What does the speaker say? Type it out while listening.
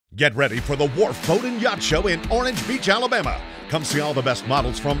Get ready for the Wharf Boat and Yacht Show in Orange Beach, Alabama. Come see all the best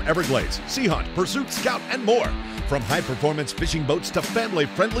models from Everglades, Sea Hunt, Pursuit, Scout, and more. From high-performance fishing boats to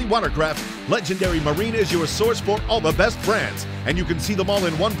family-friendly watercraft, Legendary Marine is your source for all the best brands. And you can see them all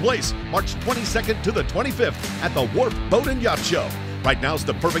in one place, March 22nd to the 25th at the Wharf Boat and Yacht Show. Right now's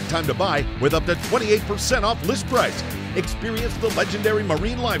the perfect time to buy with up to 28% off list price. Experience the Legendary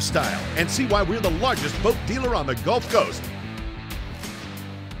Marine lifestyle and see why we're the largest boat dealer on the Gulf Coast.